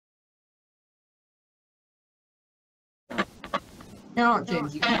You know what,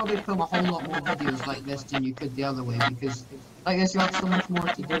 James? You can probably film a whole lot more videos like this than you could the other way because, like this, you have so much more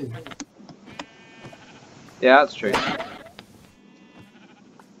to do. Yeah, that's true.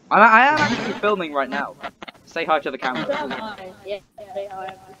 I am actually filming right now. Say hi to the camera. Yeah, say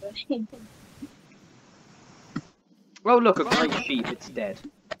hi. Oh look, a great sheep, it's dead.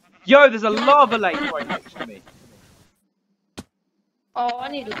 Yo, there's a lava lake right next to me. Oh, I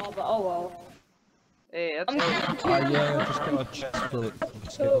need lava. Oh well. Yeah, that's Yeah, I just got a chest full of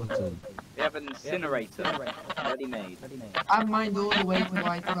skeleton. We have an incinerator ready made. I mined all the way to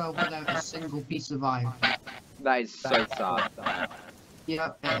Y12 without a single piece of iron. That is so sad.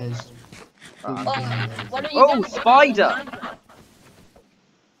 Yeah, it is. What are you Oh, spider!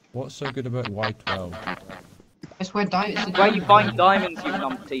 What's so good about Y12? It's where diamonds. Where you find diamonds, you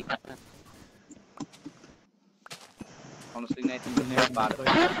numpty. Honestly, Nathan, you're near bad at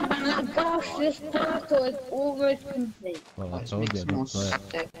it. Gosh, this portal is almost complete. Well, I Let's told make you, some not more play.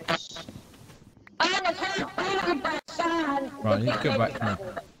 sticks. Right, I need to go back to my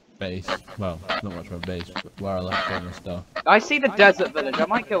base. Well, not much of a base, but where I left all my stuff. I see the desert village, I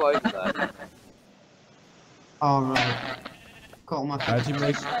might go over there. Alright. Got all my How do you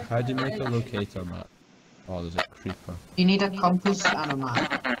make pictures. a locator map? Oh, there's a creeper. You need a compass and a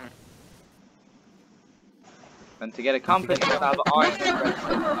map. And to get a compass, you have iron and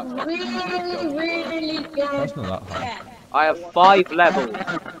redstone. Really good. That's not that hard. I have 5 levels.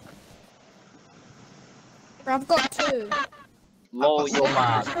 I've got 2. Lol, you're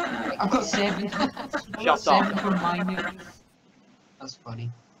bad. I've got 7. Shut 7 up. for mining. That's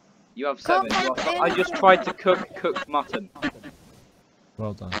funny. You have 7. I just tried to cook cooked mutton.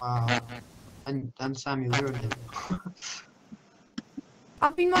 Well done. Wow. And Samuel, you're a dude.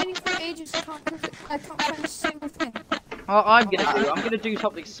 I've been mining for ages, I can't find a single thing. Well, I'm gonna do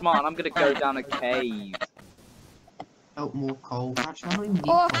something smart. I'm gonna go down a cave. Oh, more coal. Actually, I don't even need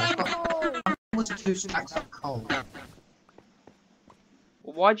Oh, coal. I I've got found coal! almost 2 stacks of coal.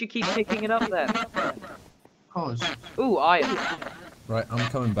 Well, why'd you keep picking it up then? Cause. Ooh, iron. Right, I'm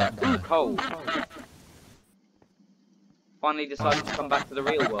coming back Ooh, now. coal. Finally decided to come back to the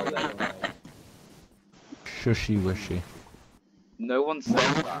real world then. Shushy wishy. No one said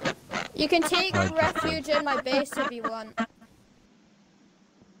that. You can take Right, refuge in my base if you want. Do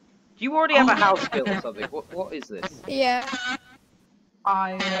you already have a house built or something? What is this? Yeah.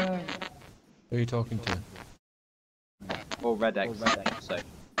 Iron. Who are you talking to? Or red X, so.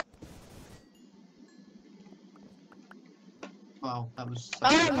 Wow, that was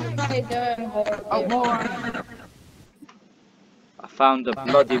such I'm a really doing horrible. Oh, more iron. I found a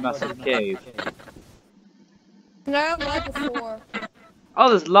bloody massive cave. No, like before. Oh,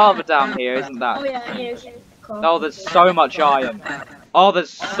 there's lava down here, isn't Oh that? yeah, here's cool. Oh, there's so much iron. Oh,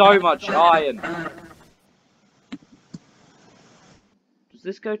 there's so much iron. Does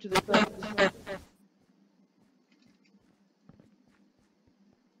this go to the surface?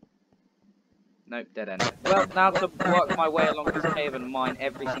 Nope, dead end. Well, now to work my way along this cave and mine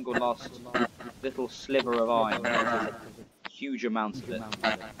every single last little sliver of iron. There's huge amounts of it.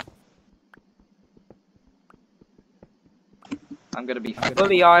 I'm gonna be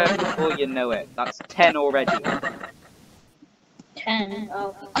fully iron before you know it. That's 10 already. 10.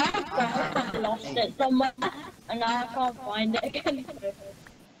 Oh, I lost it somewhere, and now I can't find it again.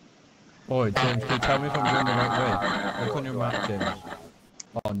 Oi, James, can you tell me if I'm going the right way? Look on your map, James.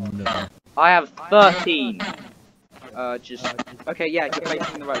 Oh no. I have 13. Okay, yeah, you're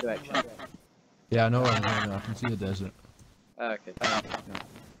facing in the right direction. Yeah, I know where I'm going now. I can see the desert. Okay.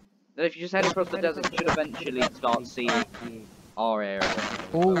 Then if you just head across the desert, you should eventually start seeing our area.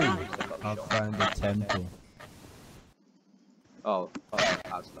 Oh, I found a temple. Oh,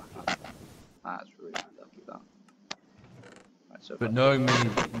 that's lucky. That's really lucky, that. Right, so But knowing me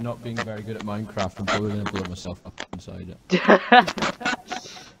not being very good at Minecraft, I'm probably going to blow myself up inside it.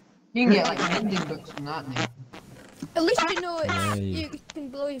 You can get like mending books from that, Nick. At least you know it's, Yay. you can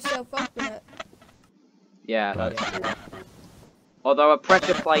blow yourself up in it. Yeah, Right. that's true. Although a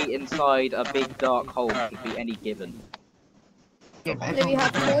pressure plate inside a big dark hole could be any given. Yeah, but And if you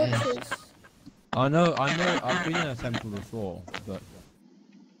have everyone- torches. I know, I've been in a temple before, but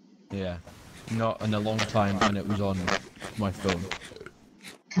yeah, not in a long time, and it was on my phone.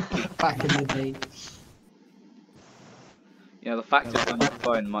 Back in the day. You know, the fact it's on your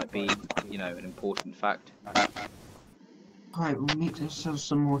phone might be, you know, an important fact. Alright, we'll need to sell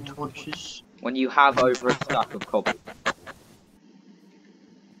some more torches. When you have over a stack of cobble.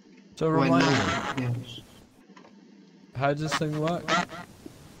 So When remind me, yes. how does this thing work?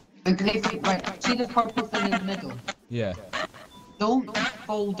 The grey thing, right, see the purple thing in the middle? Yeah. Don't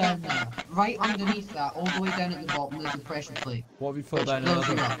fall down there. Right underneath that, all the way down at the bottom, there's a pressure plate. What if you fall Which down blows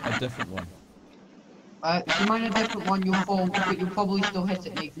you another, up. a different one? If you mine a different one, you'll fall, but you'll probably still hit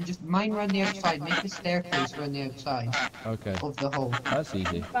it, Nathan. Just mine around the outside, make a staircase around the outside Okay, of the hole. that's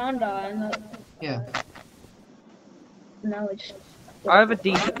easy. Found out, and Yeah. now it's. I have a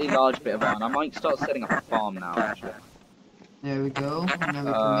decently large bit of iron. I might start setting up a farm now, actually. There we go. And now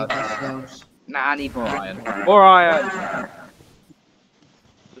we can make ourselves. Nah, I need more iron. More iron!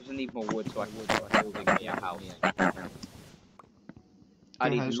 Just need more wood so I can start building me a house. I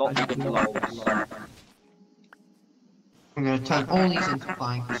need lots of logs. I'm gonna turn all these into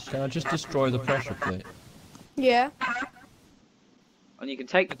planks. Can I just destroy the pressure plate? Yeah. And you can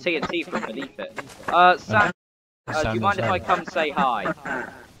take the TNT from beneath it. Sam, do you mind if I come say hi?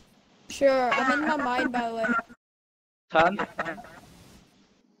 Sure. I'm in my mind, by the way. Turn?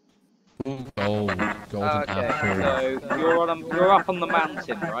 Ooh, gold. Golden Okay, apple. so you're up on the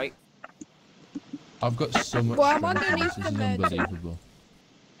mountain, right? I've got so much Well, I'm strength, underneath this the is mountain. unbelievable.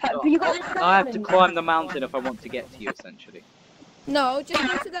 Have you got this I have to diamond? climb the mountain if I want to get to you, essentially. No, just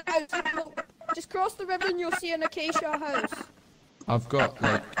go to the house. Just cross the river and you'll see an acacia house. I've got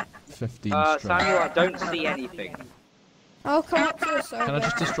like 15 strength. Samuel, I don't see anything. I'll come up to the Can I survey.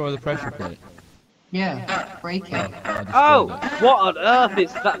 just destroy the pressure plate? Yeah, break it. I destroyed Oh, it. what on earth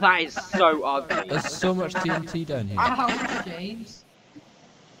is that? That is so ugly. There's so much TNT down here. Ow, James.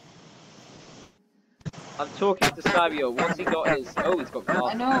 I'm talking to Samuel. What's he got? He's got glass.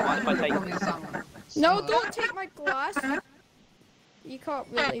 I know. Mind if I take Probably some- No, don't take my glass. You can't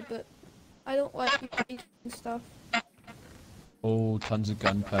really, but I don't like you and stuff. Oh, tons of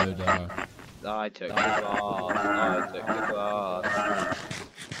gunpowder. I took the glass. I took the glass.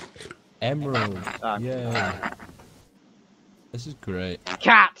 Emerald. Ah. Yay. This is great.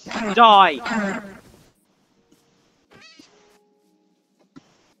 Cats, die!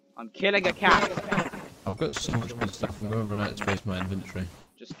 I'm killing a cat. I've got so much good stuff. I'm going to run out of space in my inventory.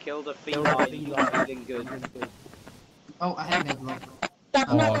 Just killed a feline. Feeling good. Oh, I have made luck.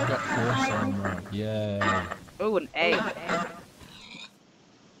 Oh, I've got horse armor. Yay. Oh, an egg.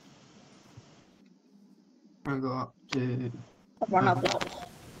 I'm gonna go up to. I've run out of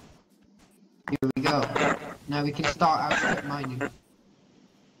Here we go. Now we can start our strip mining.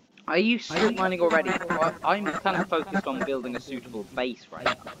 Are you strip mining already? I'm kind of focused on building a suitable base right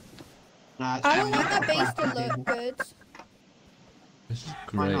now. Nah, it's I don't fine. want my base to Crafting look table. good. This is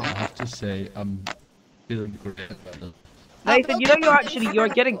Why great. not? I have to say, I'm feeling great about this. Nathan, you know you're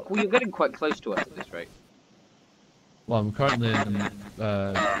getting quite close to us at this rate. Well, I'm currently in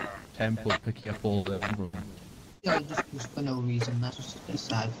the temple picking up all the emerald. Yeah, just for no reason. That's just a bit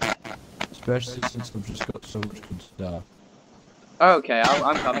sad. Especially since I've just got so much good stuff. Okay,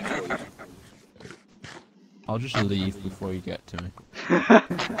 I'm coming for you. I'll just leave before you get to me.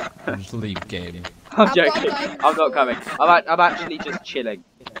 I'll just leave game. I'm I've got joking. diamond I'm not coming. swords. I'm actually just chilling.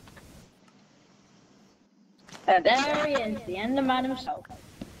 there he is, the Enderman himself.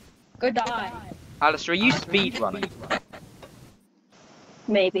 Good eye. Alistair, are you speedrunning?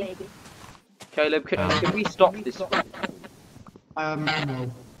 Maybe. Caleb, can we stop this?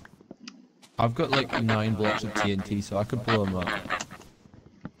 No. I've got like 9 blocks of TNT, so I could blow them up.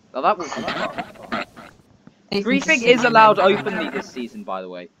 Oh, that will be fun. Nathan, Briefing just is sit allowed down. openly this season, by the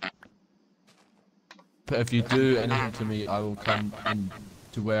way. But if you do anything to me, I will come in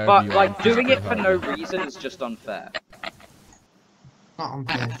to wherever But, you are. like, and doing it for physically no hurt you. reason is just unfair. Not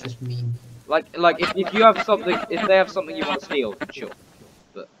unfair, it's just mean. Like if you have something, if they have something you want to steal, sure.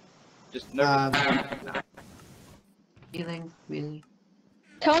 But just no. Nah. Healing, really?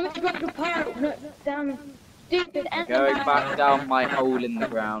 Tell me to go to the pirate. No, damn stupid Enderman. Going back down my hole in the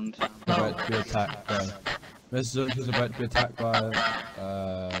ground. About to be attacked by. Mesazoic is about to be attacked by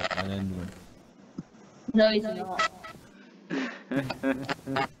an enderman. No, he's not.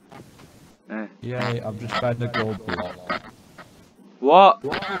 Yay, I've just found a gold block. What?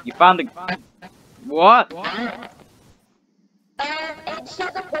 You found a... What? It's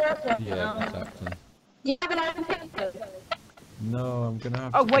just a portal. Yeah, exactly. Do you have an iron pickaxe? No, I'm gonna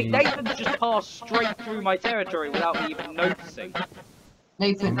have Oh to wait, leave. Nathan's just passed straight through my territory without me even noticing.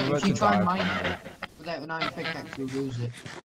 Nathan, I'm about if you to try die. mining without an iron pickaxe, you'll lose it.